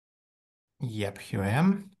Yep, here I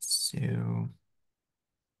am. So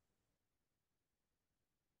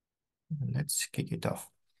let's kick it off.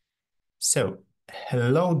 So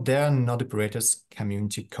hello there, Node Operators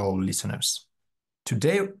Community Call listeners.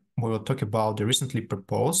 Today we will talk about the recently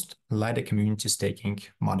proposed Lido Community Staking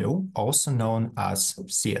Module, also known as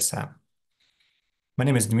CSM. My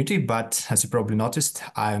name is Dmitry, but as you probably noticed,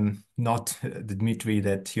 I'm not the Dmitry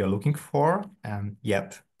that you're looking for.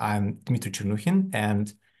 Yep, I'm Dmitriy Chernukhin,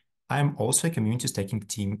 and I'm also a community staking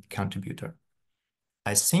team contributor.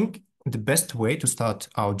 I think the best way to start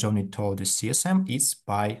our journey toward the CSM is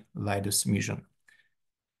by Lido's mission: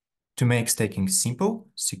 to make staking simple,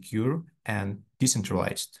 secure, and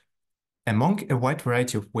decentralized. Among a wide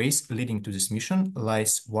variety of ways leading to this mission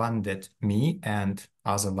lies one that me and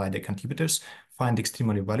other Lido contributors find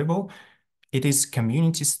extremely valuable. It is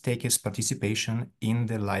community stakers' participation in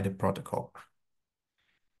the Lido protocol.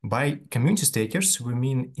 By community stakers, we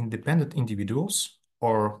mean independent individuals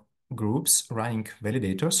or groups running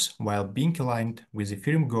validators while being aligned with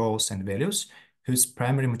Ethereum goals and values, whose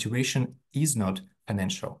primary motivation is not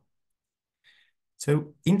financial.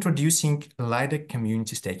 So, introducing Lido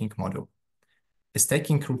Community Staking Module, a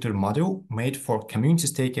staking router module made for community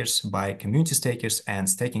stakers by community stakers and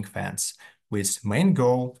staking fans, with main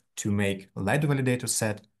goal to make Lido validator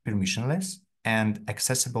set permissionless and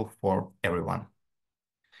accessible for everyone.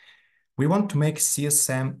 We want to make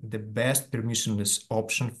CSM the best permissionless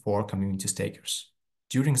option for community stakers.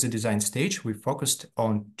 During the design stage, we focused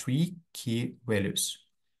on 3 key values.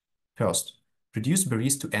 First, reduce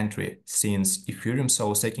barriers to entry, since Ethereum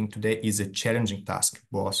solo staking today is a challenging task,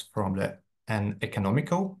 both from an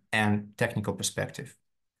economical and technical perspective.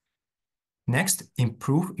 Next,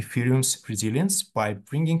 improve Ethereum's resilience by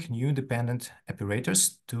bringing new independent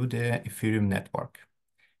operators to the Ethereum network.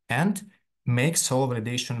 And make solo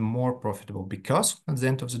validation more profitable, because at the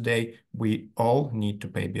end of the day, we all need to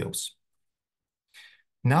pay bills.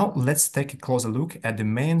 Now let's take a closer look at the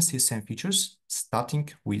main CSM features, starting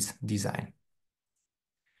with design.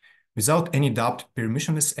 Without any doubt,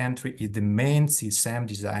 permissionless entry is the main CSM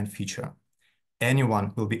design feature.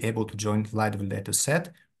 Anyone will be able to join Lido validator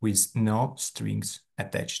set with no strings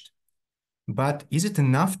attached. But is it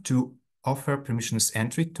enough to offer permissionless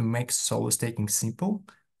entry to make solo staking simple?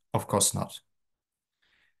 Of course not.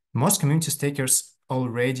 Most community stakers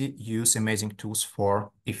already use amazing tools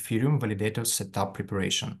for Ethereum validator setup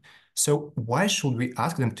preparation. So why should we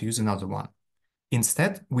ask them to use another one?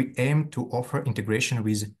 Instead, we aim to offer integration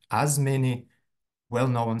with as many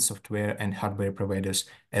well-known software and hardware providers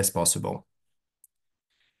as possible.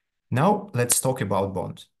 Now let's talk about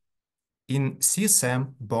bond. In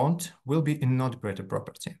CSM, bond will be a node operator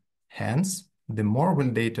property. Hence, the more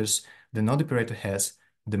validators the node operator has,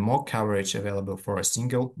 the more coverage available for a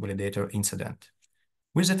single validator incident.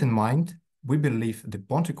 With that in mind, we believe the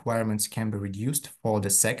bond requirements can be reduced for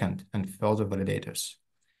the second and further validators.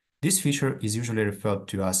 This feature is usually referred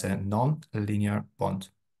to as a non-linear bond.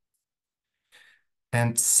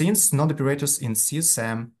 And since node operators in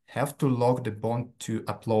CSM have to log the bond to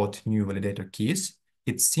upload new validator keys,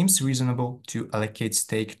 it seems reasonable to allocate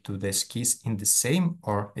stake to these keys in the same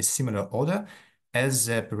or a similar order as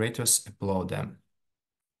the operators upload them.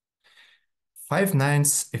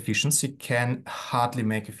 5/9 efficiency can hardly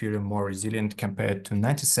make Ethereum more resilient compared to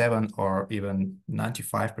 97 or even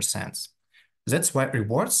 95%. That's why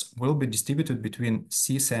rewards will be distributed between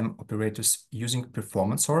CSM operators using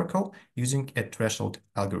performance oracle using a threshold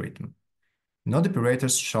algorithm. Node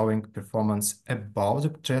operators showing performance above the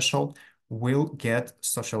threshold will get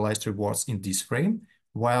socialized rewards in this frame,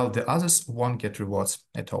 while the others won't get rewards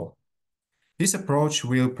at all. This approach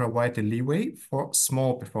will provide a leeway for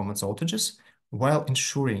small performance outages while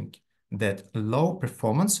ensuring that low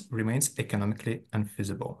performance remains economically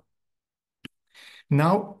unfeasible.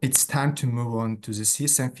 Now it's time to move on to the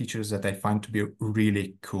CSM features that I find to be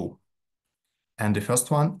really cool. And the first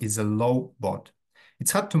one is a low bond.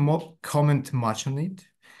 It's hard to comment much on it.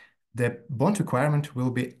 The bond requirement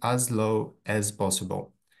will be as low as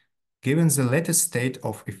possible, given the latest state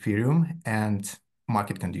of Ethereum and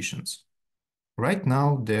market conditions. Right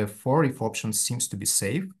now, the 4ETH option seems to be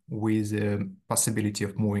safe, with the possibility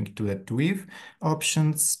of moving to the 2ETH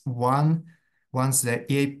options once the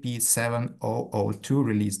EAP 7002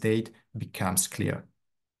 release date becomes clear.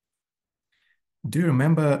 Do you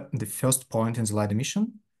remember the first point in the Lido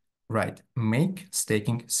mission? Right, make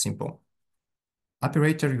staking simple.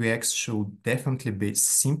 Operator UX should definitely be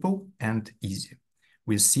simple and easy.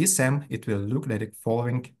 With CSM, it will look like the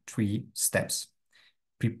following 3 steps.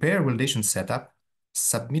 Prepare validation setup,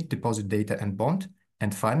 submit deposit data and bond,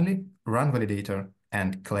 and finally, run validator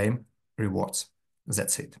and claim rewards.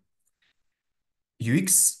 That's it.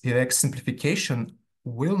 UX simplification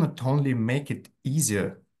will not only make it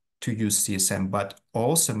easier to use CSM, but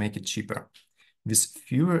also make it cheaper. With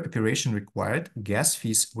fewer operations required, gas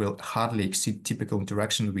fees will hardly exceed typical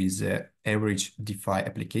interaction with the average DeFi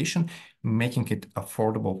application, making it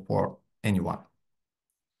affordable for anyone.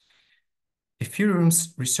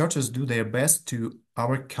 Ethereum's researchers do their best to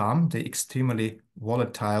overcome the extremely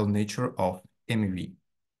volatile nature of MEV.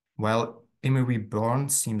 While MEV burn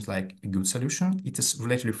seems like a good solution, it is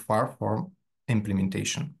relatively far from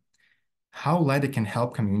implementation. How Lido can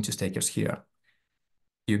help community stakers here?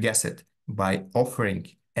 You guessed it, by offering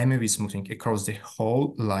MEV smoothing across the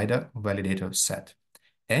whole Lido validator set.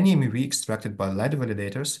 Any MEV extracted by Lido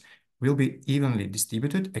validators will be evenly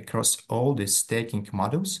distributed across all the staking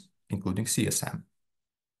modules, including CSM.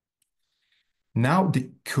 Now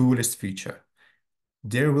the coolest feature.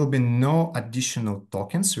 There will be no additional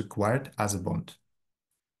tokens required as a bond.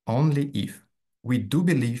 Only if. We do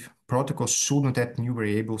believe protocols should not add new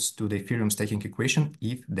variables to the Ethereum staking equation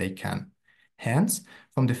if they can. Hence,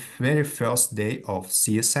 from the very first day of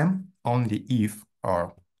CSM, only ETH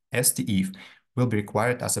or STETH will be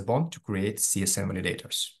required as a bond to create CSM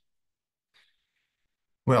validators.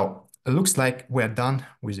 Well, it looks like we're done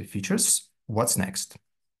with the features. What's next?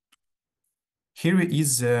 Here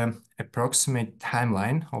is the approximate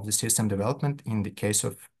timeline of the CSM development in the case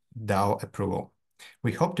of DAO approval.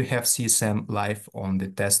 We hope to have CSM live on the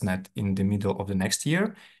testnet in the middle of the next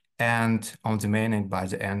year and on the mainnet by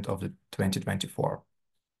the end of the 2024.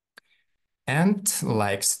 And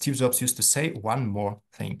like Steve Jobs used to say, one more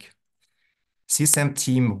thing. CSM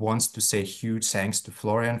team wants to say huge thanks to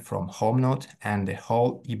Florian from HomeNode and the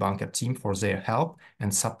whole eBanker team for their help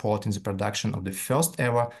and support in the production of the first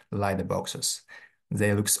ever Lido boxes.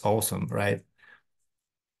 They look awesome, right?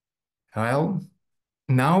 Well,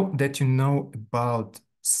 now that you know about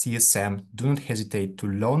CSM, do not hesitate to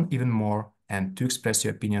learn even more and to express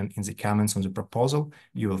your opinion in the comments on the proposal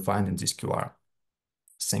you will find in this QR.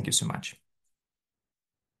 Thank you so much.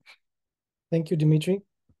 Thank you, Dmitry.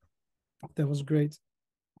 That was great.